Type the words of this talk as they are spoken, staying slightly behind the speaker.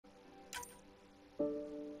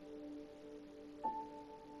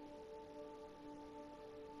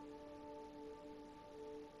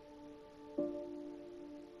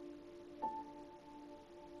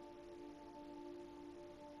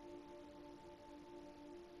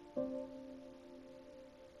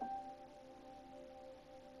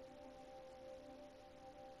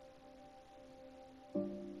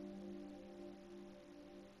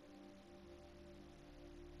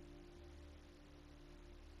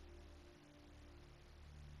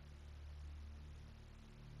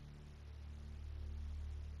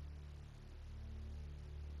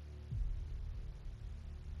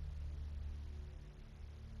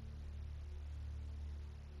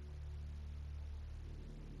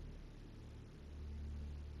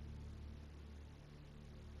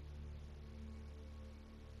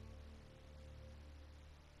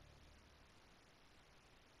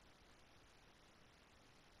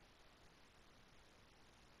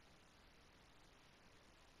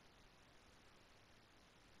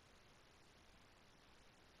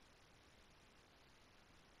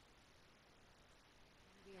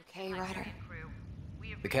Okay, Ryder.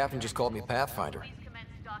 The captain just called me Pathfinder.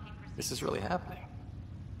 This is really happening.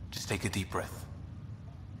 Just take a deep breath.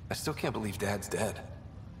 I still can't believe Dad's dead.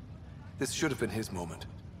 This should have been his moment.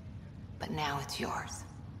 But now it's yours.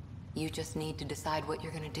 You just need to decide what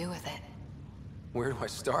you're gonna do with it. Where do I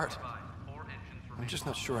start? I'm just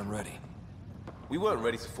not sure I'm ready. We weren't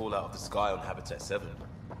ready to fall out of the sky on Habitat 7,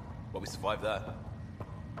 but we survived that.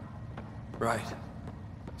 Right.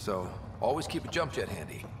 So, always keep a jump jet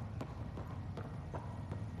handy.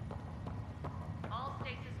 All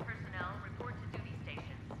stasis personnel report to duty stations.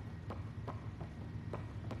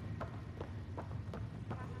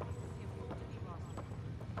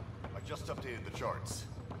 I just updated the charts.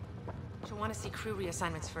 She'll want to see crew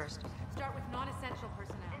reassignments first. Start with non-essential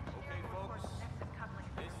personnel. Okay, folks.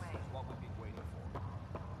 This is what we've been waiting for.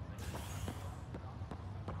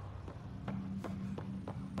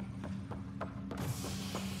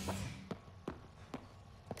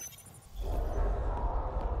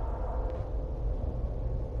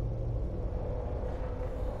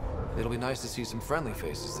 It'll be nice to see some friendly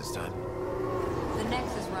faces this time. The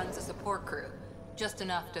Nexus runs a support crew. Just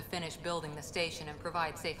enough to finish building the station and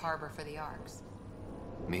provide safe harbor for the Arks.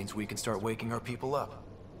 Means we can start waking our people up.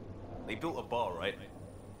 They built a bar, right?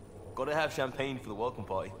 Gotta have champagne for the welcome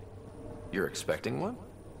party. You're expecting one?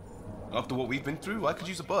 After what we've been through, I could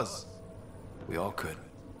use a buzz. We all could.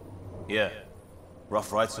 Yeah.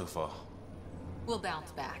 Rough ride so far. We'll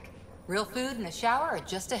bounce back. Real food and a shower are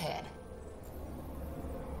just ahead.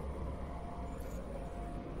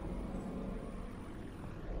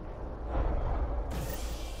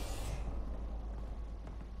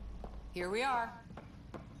 Here we are.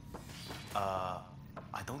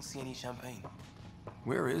 I don't see any champagne.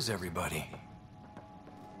 Where is everybody?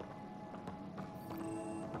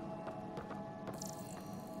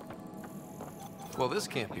 Well, this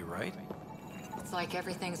can't be right. It's like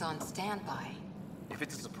everything's on standby. If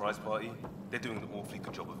it's a surprise party, they're doing an awfully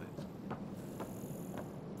good job of it.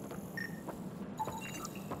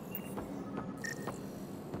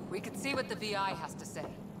 We could see what the VI has to say.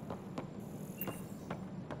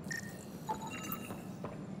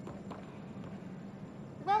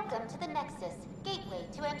 Welcome to the Nexus, gateway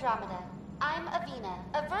to Andromeda. I'm Avina,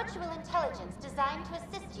 a virtual intelligence designed to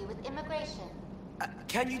assist you with immigration.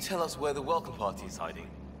 Can you tell us where the welcome party is hiding?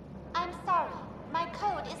 I'm sorry, my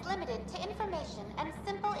code is limited to information and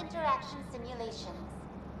simple interaction simulations.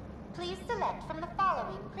 Please select from the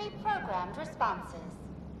following pre-programmed responses.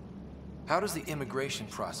 How does the immigration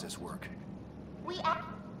process work?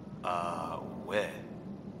 Where?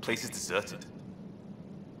 Place is deserted.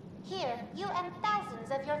 Here, you and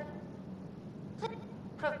thousands of your...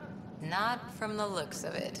 Not from the looks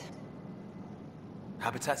of it.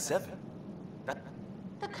 Habitat 7?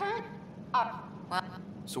 The current... Well,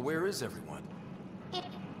 So where is everyone? It...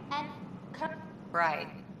 and... right.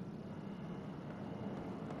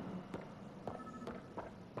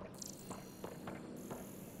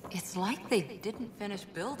 It's like they didn't finish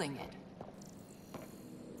building it.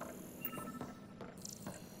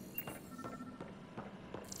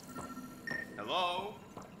 Hello?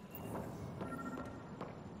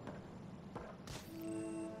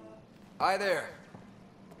 Hi there.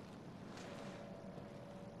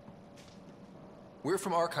 We're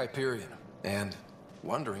from Ark Hyperion, and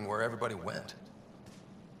wondering where everybody went.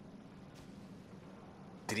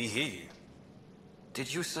 Did he hear you?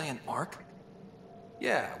 Did you say an Ark?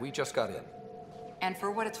 Yeah, we just got in. And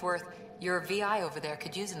for what it's worth, your VI over there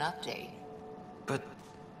could use an update. But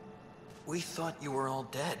we thought you were all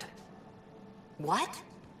dead. What?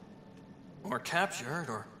 Or captured,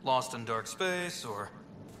 or lost in dark space, or...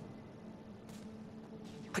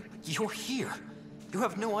 But you're here. You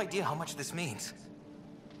have no idea how much this means.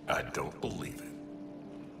 I don't believe it.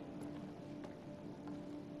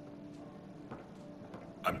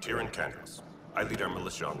 I'm Tyrion Candros. I lead our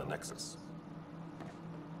militia on the Nexus.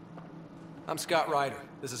 I'm Scott Ryder.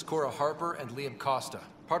 This is Cora Harper and Liam Costa,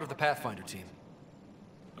 part of the Pathfinder team.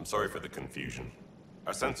 I'm sorry for the confusion.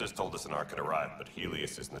 Our sensors told us an Ark had arrived, but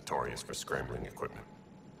Helios is notorious for scrambling equipment.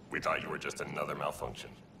 We thought you were just another malfunction.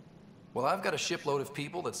 Well, I've got a shipload of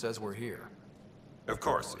people that says we're here. Of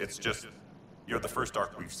course, it's just... you're the first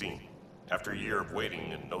Ark we've seen. After a year of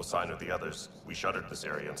waiting and no sign of the others, we shuttered this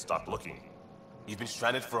area and stopped looking. You've been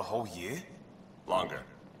stranded for a whole year? Longer.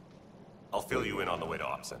 I'll fill you in on the way to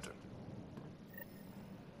Op Center.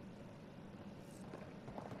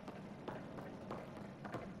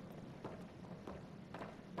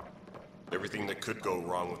 Everything that could go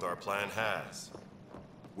wrong with our plan has.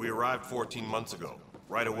 We arrived 14 months ago.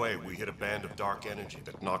 Right away, we hit a band of dark energy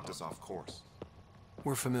that knocked us off course.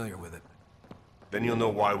 We're familiar with it. Then you'll know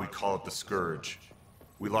why we call it the Scourge.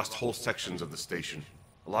 We lost whole sections of the station.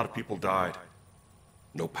 A lot of people died.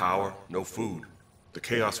 No power, no food. The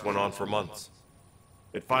chaos went on for months.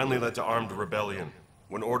 It finally led to armed rebellion.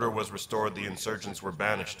 When order was restored, the insurgents were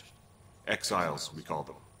banished. Exiles, we call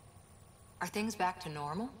them. Are things back to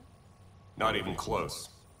normal? Not even close.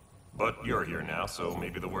 But you're here now, so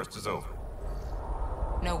maybe the worst is over.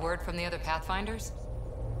 No word from the other Pathfinders?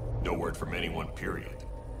 No word from anyone, period.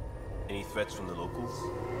 Any threats from the locals?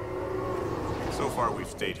 So far, we've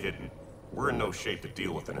stayed hidden. We're in no shape to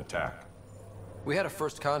deal with an attack. We had a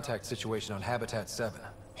first contact situation on Habitat 7.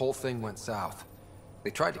 Whole thing went south.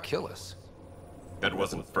 They tried to kill us. That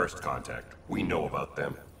wasn't first contact. We know about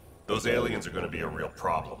them. Those aliens are gonna be a real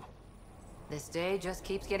problem. This day just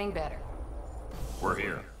keeps getting better. We're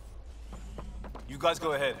here. You guys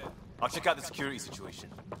go ahead. I'll check out the security situation.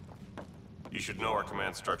 You should know our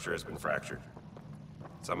command structure has been fractured.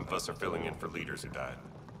 Some of us are filling in for leaders who died.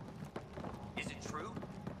 Is it true?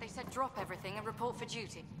 They said drop everything and report for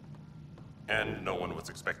duty. And no one was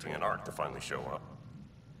expecting an Ark to finally show up.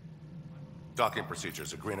 Docking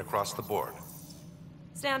procedures are green across the board.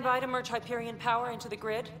 Stand by to merge Hyperion power into the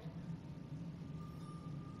grid.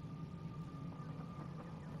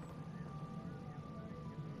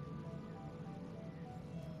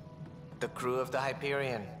 The crew of the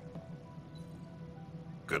Hyperion.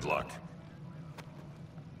 Good luck.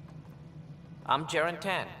 I'm Jaren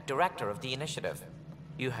Tan, director of the initiative.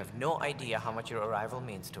 You have no idea how much your arrival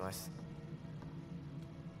means to us.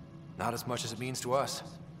 Not as much as it means to us.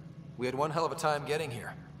 We had one hell of a time getting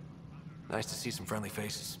here. Nice to see some friendly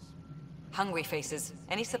faces. Hungry faces.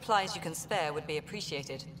 Any supplies you can spare would be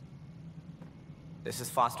appreciated. This is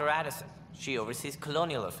Foster Addison. She oversees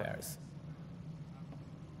colonial affairs.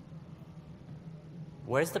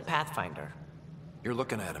 Where's the Pathfinder? You're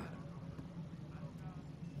looking at him.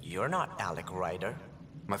 You're not Alec Ryder.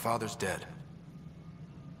 My father's dead.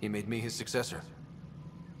 He made me his successor.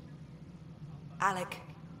 Alec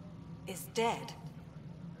is dead.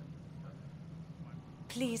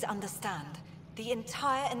 Please understand, the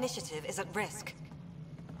entire initiative is at risk.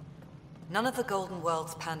 None of the Golden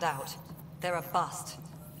Worlds panned out. They're a bust,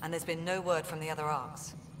 and there's been no word from the other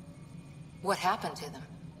Arks. What happened to them?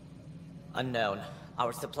 Unknown.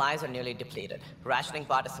 Our supplies are nearly depleted. Rationing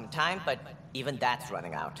bought us some time, but even that's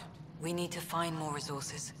running out. We need to find more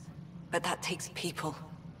resources, but that takes people,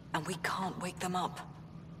 and we can't wake them up.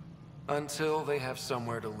 Until they have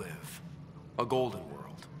somewhere to live. A golden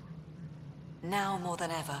world. Now more than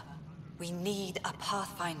ever, we need a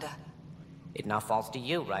Pathfinder. It now falls to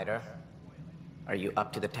you, Ryder. Are you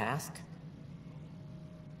up to the task?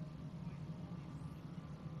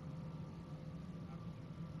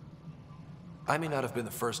 I may not have been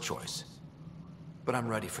the first choice, but I'm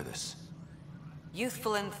ready for this.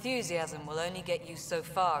 Youthful enthusiasm will only get you so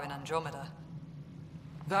far in Andromeda.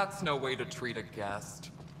 That's no way to treat a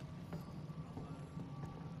guest.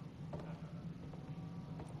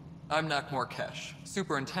 I'm Nakmor Kesh,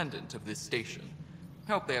 superintendent of this station.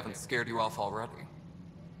 Hope they haven't scared you off already.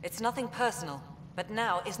 It's nothing personal, but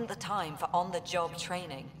now isn't the time for on-the-job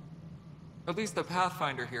training. At least the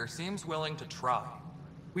Pathfinder here seems willing to try.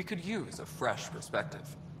 We could use a fresh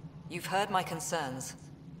perspective. You've heard my concerns.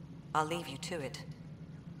 I'll leave you to it.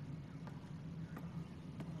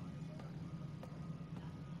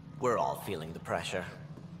 We're all feeling the pressure.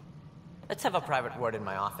 Let's have a private word in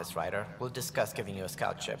my office, Ryder. We'll discuss giving you a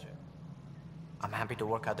scout ship. I'm happy to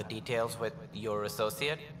work out the details with your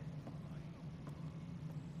associate.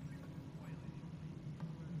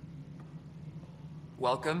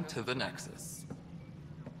 Welcome to the Nexus.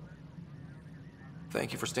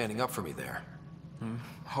 Thank you for standing up for me there.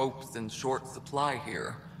 Hope's in short supply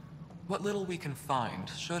here. What little we can find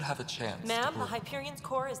should have a chance Ma'am, to the Hyperion's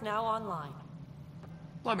core is now online.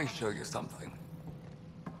 Let me show you something.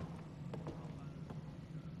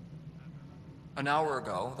 An hour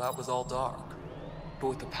ago, that was all dark. But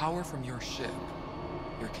with the power from your ship,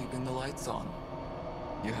 you're keeping the lights on.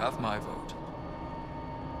 You have my vote.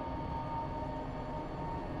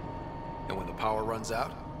 And when the power runs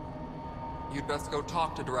out? You'd best go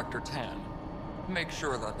talk to Director Tan. Make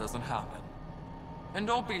sure that doesn't happen. And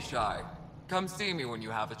don't be shy. Come see me when you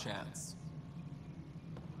have a chance.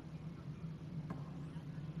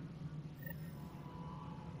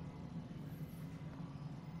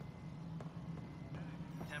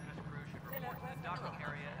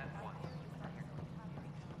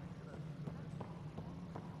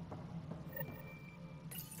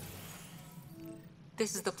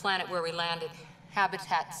 This is the planet where we landed.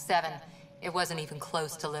 Habitat 7. It wasn't even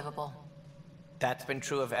close to livable. That's been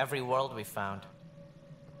true of every world we've found.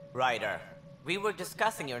 Ryder, we were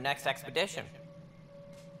discussing your next expedition.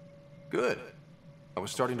 Good. I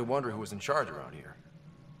was starting to wonder who was in charge around here.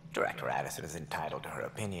 Director Addison is entitled to her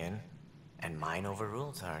opinion, and mine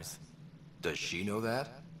overrules hers. Does she know that?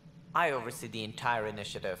 I oversee the entire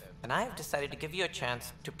initiative, and I have decided to give you a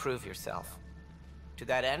chance to prove yourself. To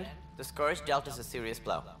that end, the Scourge dealt us a serious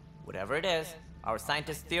blow. Whatever it is, our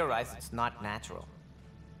scientists theorize it's not natural.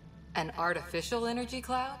 An artificial energy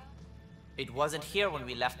cloud? It wasn't here when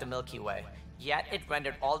we left the Milky Way, yet it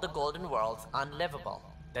rendered all the Golden Worlds unlivable.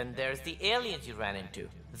 Then there's the aliens you ran into,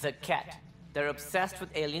 the Ket. They're obsessed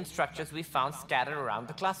with alien structures we found scattered around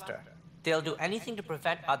the cluster. They'll do anything to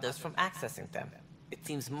prevent others from accessing them. It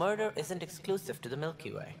seems murder isn't exclusive to the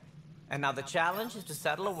Milky Way. And now the challenge is to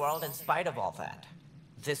settle a world in spite of all that.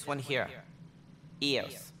 This one here.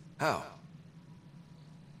 Eos. How?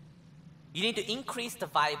 You need to increase the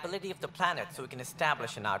viability of the planet so we can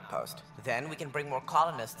establish an outpost. Then we can bring more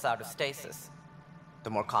colonists out of stasis. The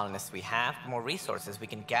more colonists we have, the more resources we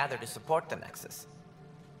can gather to support the Nexus.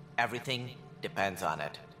 Everything depends on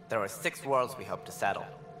it. There are 6 worlds we hope to settle.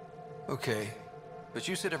 Okay, but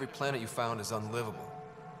you said every planet you found is unlivable.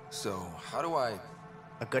 So, how do I...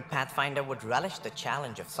 A good Pathfinder would relish the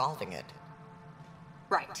challenge of solving it.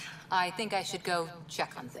 Right. I think I should go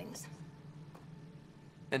check on things.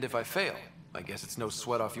 And if I fail, I guess it's no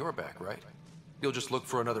sweat off your back, right? You'll just look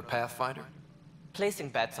for another Pathfinder? Placing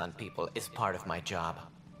bets on people is part of my job.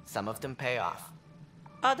 Some of them pay off.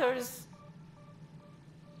 Others...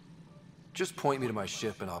 Just point me to my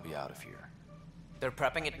ship and I'll be out of here. They're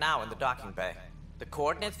prepping it now in the docking bay. The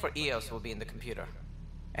coordinates for Eos will be in the computer.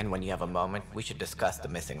 And when you have a moment, we should discuss the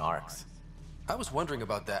missing arcs. I was wondering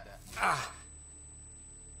about that. Ah!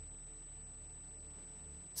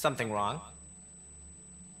 Something wrong?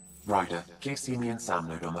 Ryder, please see me and Sam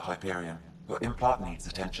Node on the Hyperion. Your implant needs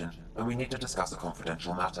attention, and we need to discuss a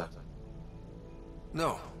confidential matter.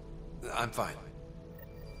 No, I'm fine.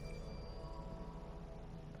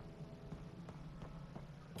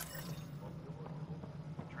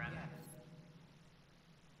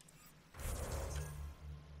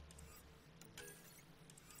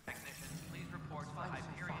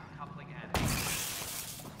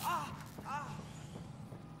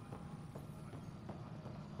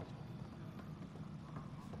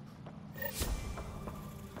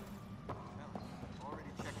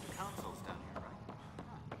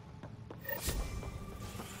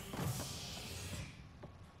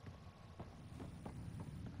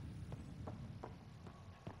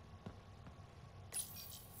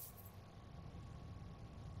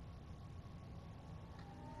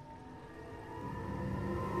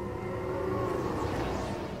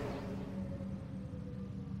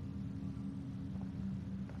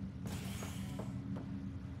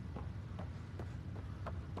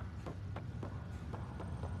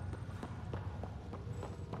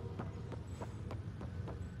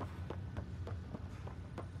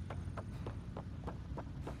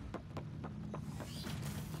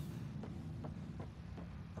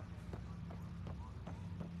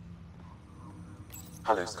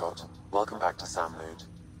 Hello, Scott. Welcome back to Sam Node.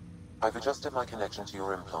 I've adjusted my connection to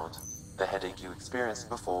your implant. The headache you experienced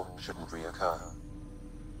before shouldn't reoccur.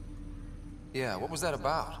 Yeah, what was that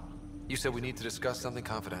about? You said we need to discuss something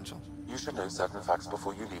confidential. You should know certain facts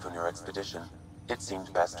before you leave on your expedition. It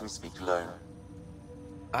seemed best we speak alone.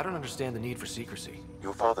 I don't understand the need for secrecy.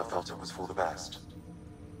 Your father felt it was for the best.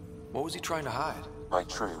 What was he trying to hide? My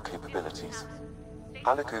true capabilities.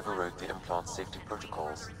 Alec overrode the implant's safety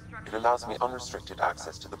protocols. It allows me unrestricted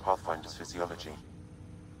access to the Pathfinder's physiology.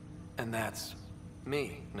 And that's...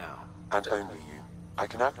 me, now. And only you. I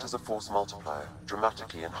can act as a force multiplier,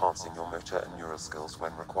 dramatically enhancing your motor and neural skills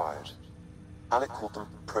when required. Alec called them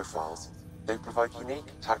profiles. They provide unique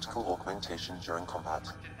tactical augmentation during combat.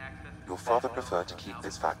 Your father preferred to keep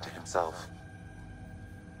this fact to himself.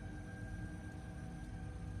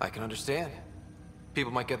 I can understand.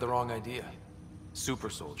 People might get the wrong idea.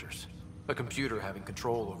 Super soldiers. A computer having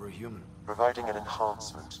control over a human. Providing an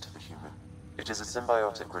enhancement to the human. It is a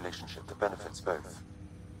symbiotic relationship that benefits both.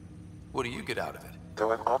 What do you get out of it?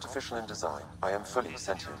 Though I'm artificial in design, I am fully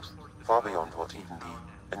sentient, far beyond what even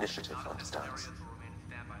the Initiative understands.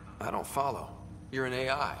 I don't follow. You're an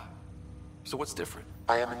AI. So what's different?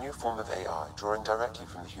 I am a new form of AI, drawing directly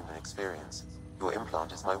from the human experience. Your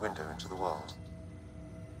implant is my window into the world.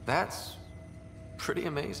 That's... pretty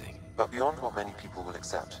amazing. But beyond what many people will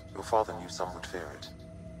accept, your father knew some would fear it.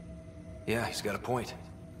 Yeah, he's got a point.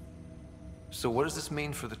 So what does this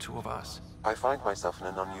mean for the two of us? I find myself in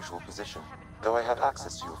an unusual position. Though I had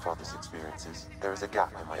access to your father's experiences, there is a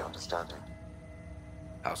gap in my understanding.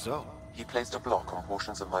 How so? He placed a block on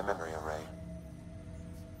portions of my memory array.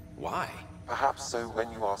 Why? Perhaps so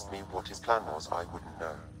when you asked me what his plan was, I wouldn't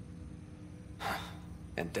know.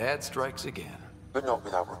 And Dad strikes again. But not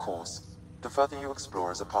without recourse. The further you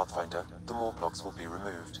explore as a Pathfinder, the more blocks will be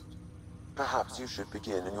removed. Perhaps you should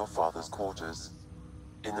begin in your father's quarters.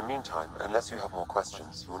 In the meantime, unless you have more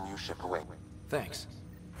questions, your new ship awaits. Thanks.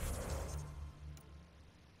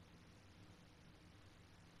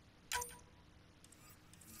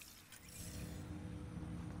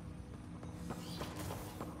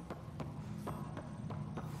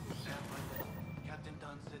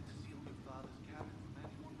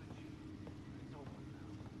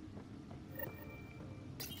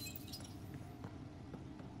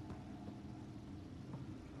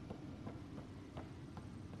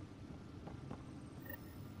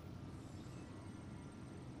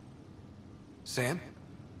 Sam?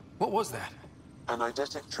 What was that? An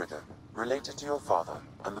eidetic trigger, related to your father,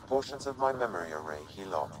 and the portions of my memory array he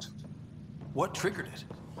locked. What triggered it?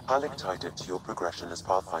 Alec tied it to your progression as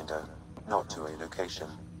Pathfinder, not to a location.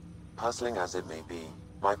 Puzzling as it may be,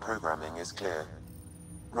 my programming is clear.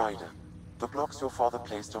 Ryder, the blocks your father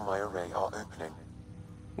placed on my array are opening.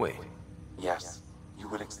 Wait. Yes, you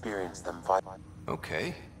will experience them via...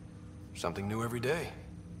 Okay. Something new every day.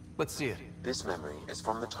 Let's see it. This memory is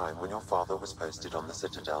from the time when your father was posted on the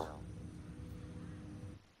Citadel.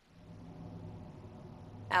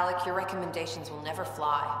 Alec, your recommendations will never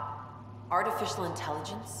fly. Artificial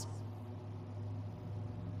intelligence?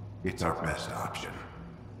 It's our best option.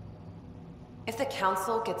 If the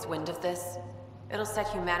Council gets wind of this, it'll set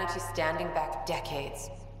humanity standing back decades.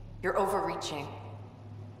 You're overreaching.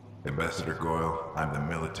 Ambassador Goyle, I'm the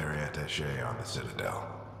military attaché on the Citadel.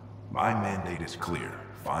 My mandate is clear.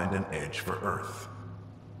 Find an edge for Earth.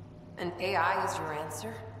 And AI is your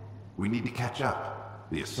answer? We need to catch up.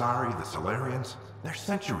 The Asari, the Solarians, they're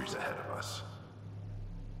centuries ahead of us.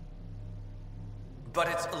 But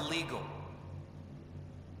it's illegal.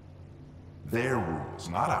 Their rules,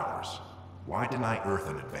 not ours. Why deny Earth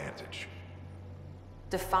an advantage?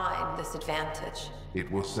 Define this advantage.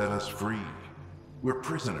 It will set us free. We're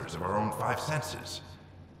prisoners of our own five senses.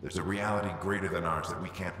 There's a reality greater than ours that we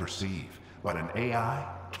can't perceive, but an AI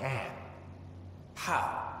can.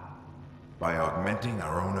 How? By augmenting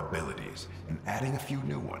our own abilities and adding a few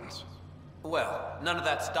new ones. Well, none of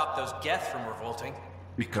that stopped those Geth from revolting.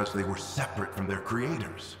 Because they were separate from their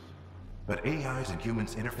creators. But AIs and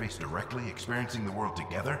humans interface directly, experiencing the world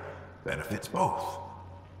together, benefits both.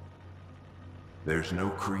 There's no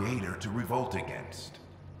creator to revolt against.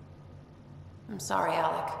 I'm sorry,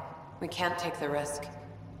 Alec. We can't take the risk.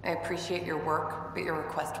 I appreciate your work, but your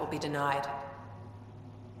request will be denied.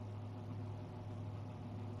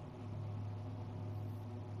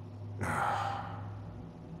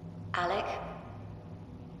 Alec?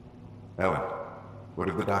 Ellen, what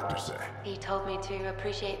did the doctor say? He told me to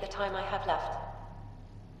appreciate the time I have left.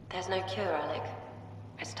 There's no cure, Alec.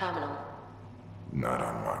 It's terminal. Not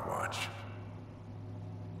on my watch.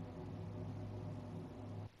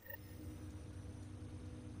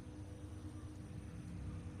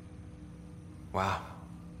 Wow.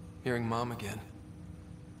 Hearing Mom again.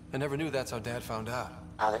 I never knew that's how Dad found out.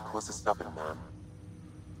 Alec was a stubborn man.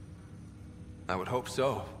 I would hope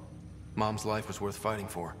so. Mom's life was worth fighting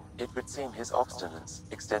for. It would seem his obstinance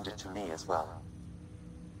extended to me as well.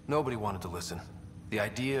 Nobody wanted to listen. The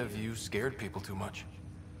idea of you scared people too much.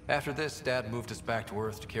 After this, Dad moved us back to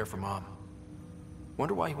Earth to care for Mom.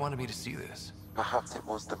 Wonder why he wanted me to see this. Perhaps it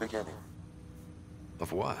was the beginning.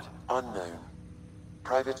 Of what? Unknown.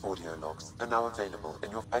 Private audio logs are now available in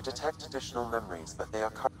your... I detect additional memories, but they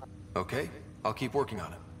are... Okay, I'll keep working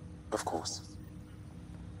on it. Of course.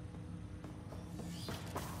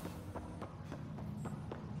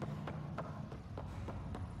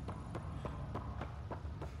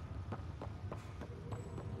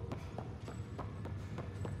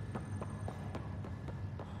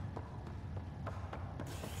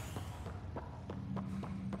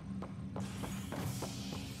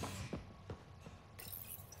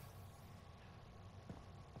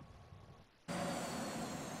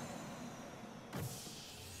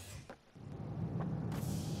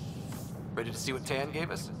 Ready to see what Tan gave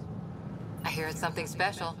us? I hear it's something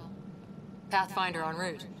special. Pathfinder en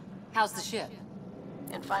route. How's the ship?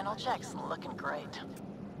 In final checks, looking great.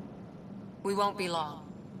 We won't be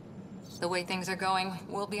long. The way things are going,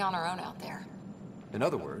 we'll be on our own out there. In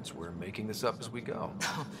other words, we're making this up as we go.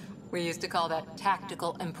 We used to call that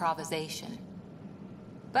tactical improvisation.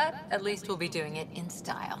 But at least we'll be doing it in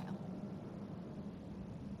style.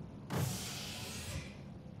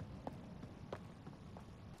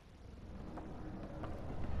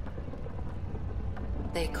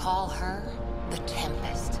 They call her the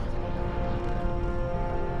Tempest.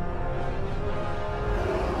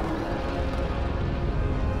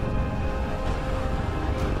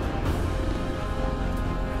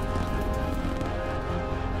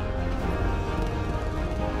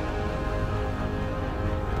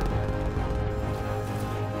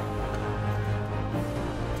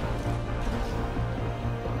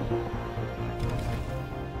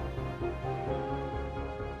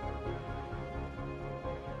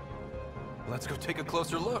 Let's go take a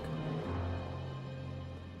closer look.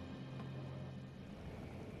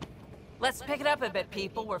 Let's pick it up a bit,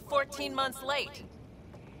 people. We're 14 months late.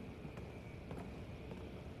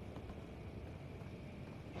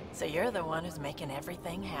 So you're the one who's making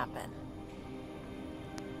everything happen.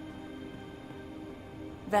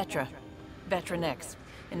 Vetra. Vetra Nix.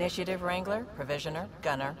 Initiative Wrangler, Provisioner,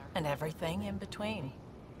 Gunner, and everything in between.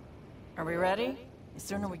 Are we ready? The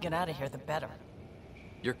sooner we get out of here, the better.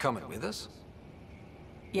 You're coming with us?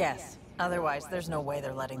 Yes. Otherwise, there's no way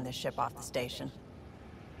they're letting this ship off the station.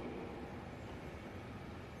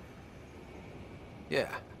 Yeah.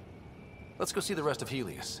 Let's go see the rest of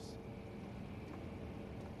Helios.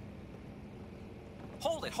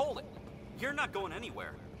 Hold it, hold it! You're not going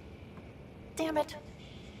anywhere. Damn it.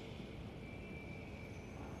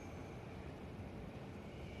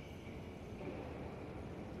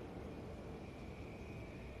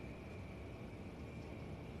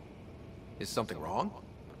 Is something wrong?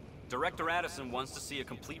 Director Addison wants to see a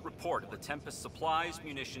complete report of the Tempest supplies,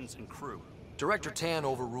 munitions, and crew. Director Tan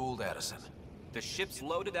overruled Addison. The ship's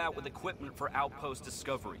loaded out with equipment for outpost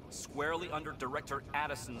discovery, squarely under Director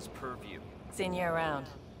Addison's purview. Seen you around.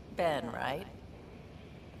 Ben, right?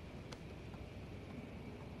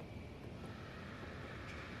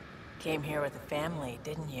 Came here with a family,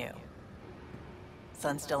 didn't you?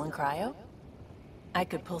 Son still in cryo? I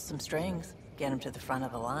could pull some strings, get him to the front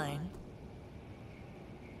of the line.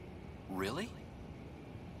 Really?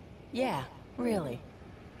 Yeah, really.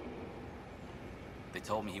 They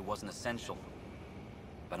told me he wasn't essential,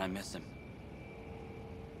 but I miss him.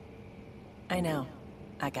 I know.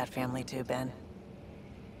 I got family too, Ben.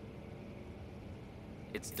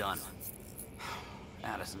 It's done.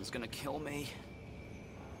 Addison's gonna kill me.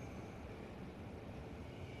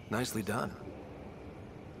 Nicely done.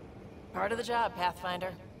 Part of the job,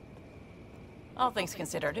 Pathfinder. All things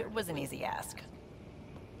considered, it was an easy ask.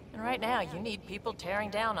 And right now, you need people tearing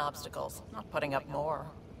down obstacles, not putting up more.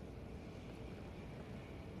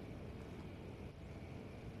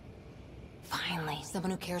 Finally,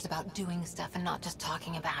 someone who cares about doing stuff and not just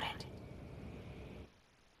talking about it.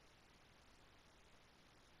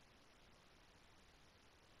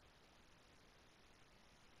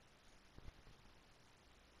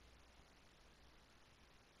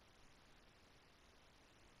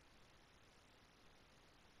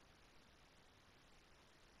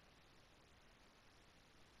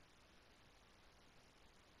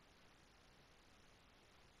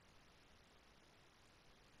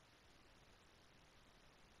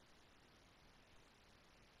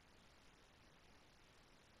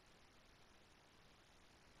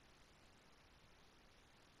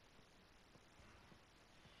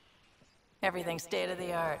 Everything's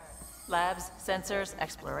state-of-the-art. Labs, sensors,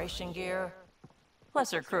 exploration gear. Plus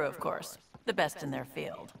her crew, of course. The best in their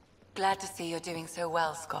field. Glad to see you're doing so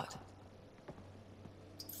well, Scott.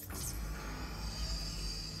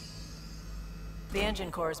 The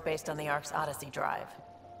engine core is based on the Ark's Odyssey drive.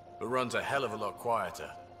 It runs a hell of a lot quieter.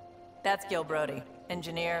 That's Gil Brody.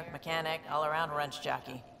 Engineer, mechanic, all-around wrench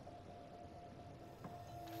jockey.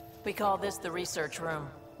 We call this the research room.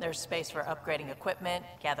 There's space for upgrading equipment,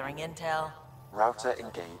 gathering intel. Router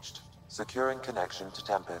engaged. Securing connection to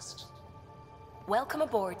Tempest. Welcome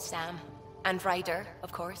aboard, Sam. And Ryder,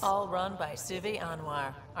 of course. All run by Suvi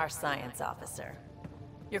Anwar, our science officer.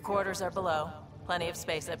 Your quarters are below. Plenty of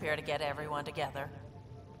space up here to get everyone together.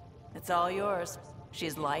 It's all yours.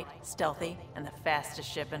 She's light, stealthy, and the fastest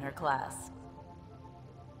ship in her class.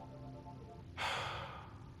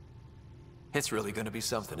 It's really gonna be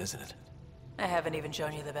something, isn't it? I haven't even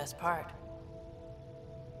shown you the best part.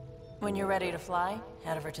 When you're ready to fly,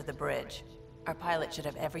 head over to the bridge. Our pilot should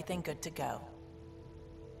have everything good to go.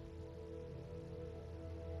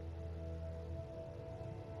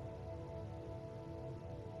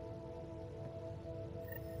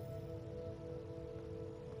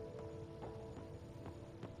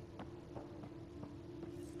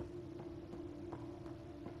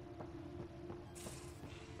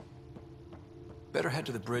 Better head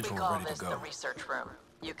to the bridge when we're ready to We call go. this the research room.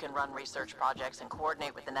 You can run research projects and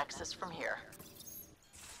coordinate with the Nexus from here.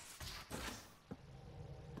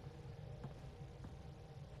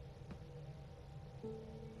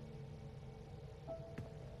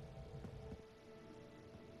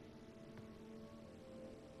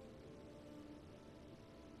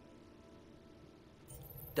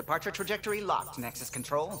 Departure trajectory locked, Nexus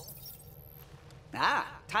Control. Ah,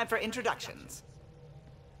 time for introductions.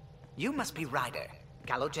 You must be Ryder,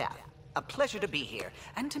 Gallo Jaff. A pleasure to be here,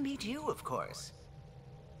 and to meet you, of course.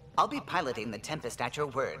 I'll be piloting the Tempest at your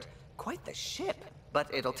word. Quite the ship,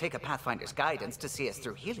 but it'll take a Pathfinder's guidance to see us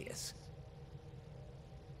through Helios.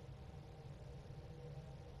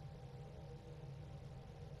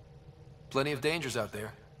 Plenty of dangers out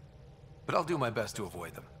there, but I'll do my best to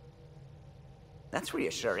avoid them. That's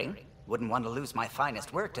reassuring. Wouldn't want to lose my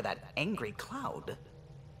finest work to that angry cloud.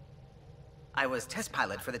 I was test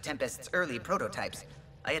pilot for the Tempest's early prototypes.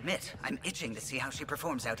 I admit, I'm itching to see how she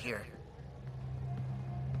performs out here.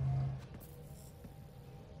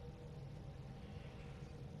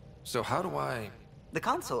 So how do I... The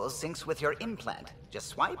console syncs with your implant. Just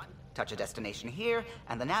swipe, touch a destination here,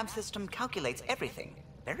 and the nav system calculates everything.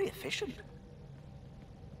 Very efficient.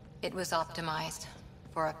 It was optimized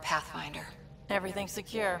for a Pathfinder. Everything's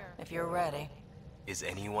secure, if you're ready. Is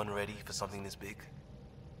anyone ready for something this big?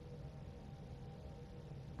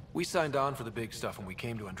 We signed on for the big stuff when we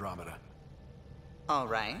came to Andromeda. All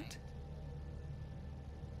right.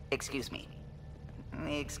 Excuse me.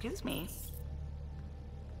 Excuse me.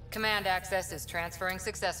 Command access is transferring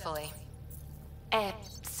successfully.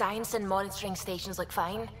 Science and monitoring stations look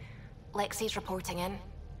fine. Lexi's reporting in.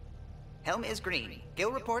 Helm is green.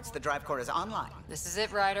 Gil reports the drive core is online. This is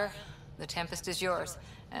it, Ryder. The Tempest is yours,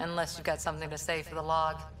 unless you've got something to say for the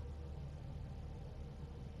log.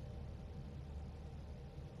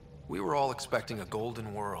 We were all expecting a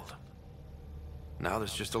golden world. Now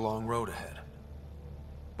there's just a long road ahead.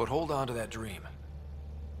 But hold on to that dream.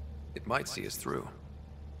 It might see us through.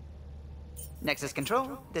 Nexus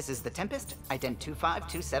Control, this is the Tempest, ident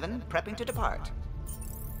 2527, prepping to depart.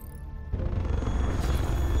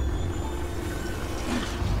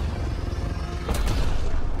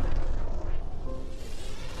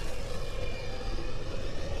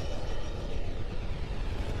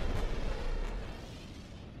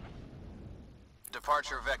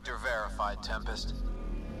 Departure vector verified, Tempest.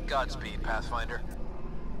 Godspeed, Pathfinder.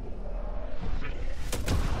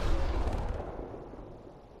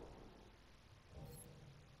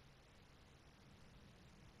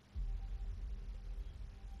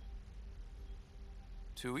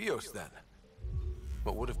 To Eos, then.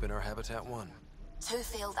 What would have been our Habitat 1? 2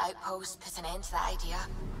 failed outposts put an end to that idea.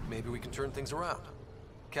 Maybe we can turn things around.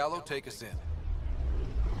 Callow, take us in.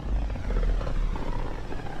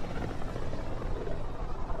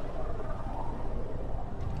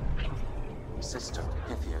 System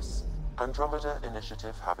Pythias. Andromeda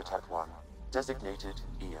Initiative Habitat 1. Designated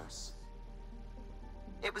Eos.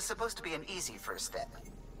 It was supposed to be an easy first step.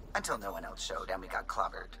 Until no one else showed and we got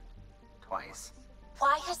clobbered. Twice.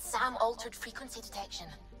 Why has Sam altered frequency detection?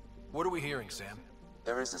 What are we hearing, Sam?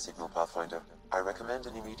 There is a signal, Pathfinder. I recommend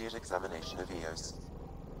an immediate examination of Eos.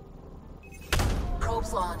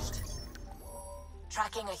 Probes launched.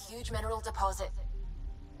 Tracking a huge mineral deposit.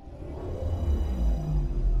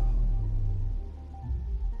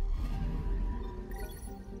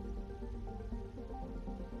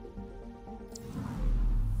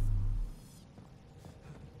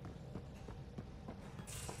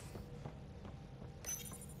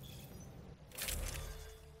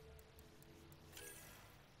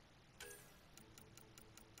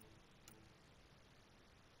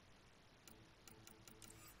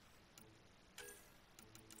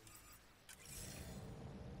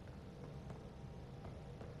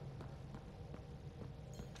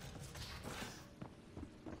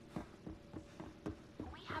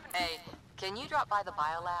 Hey, can you drop by the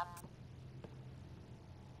biolab?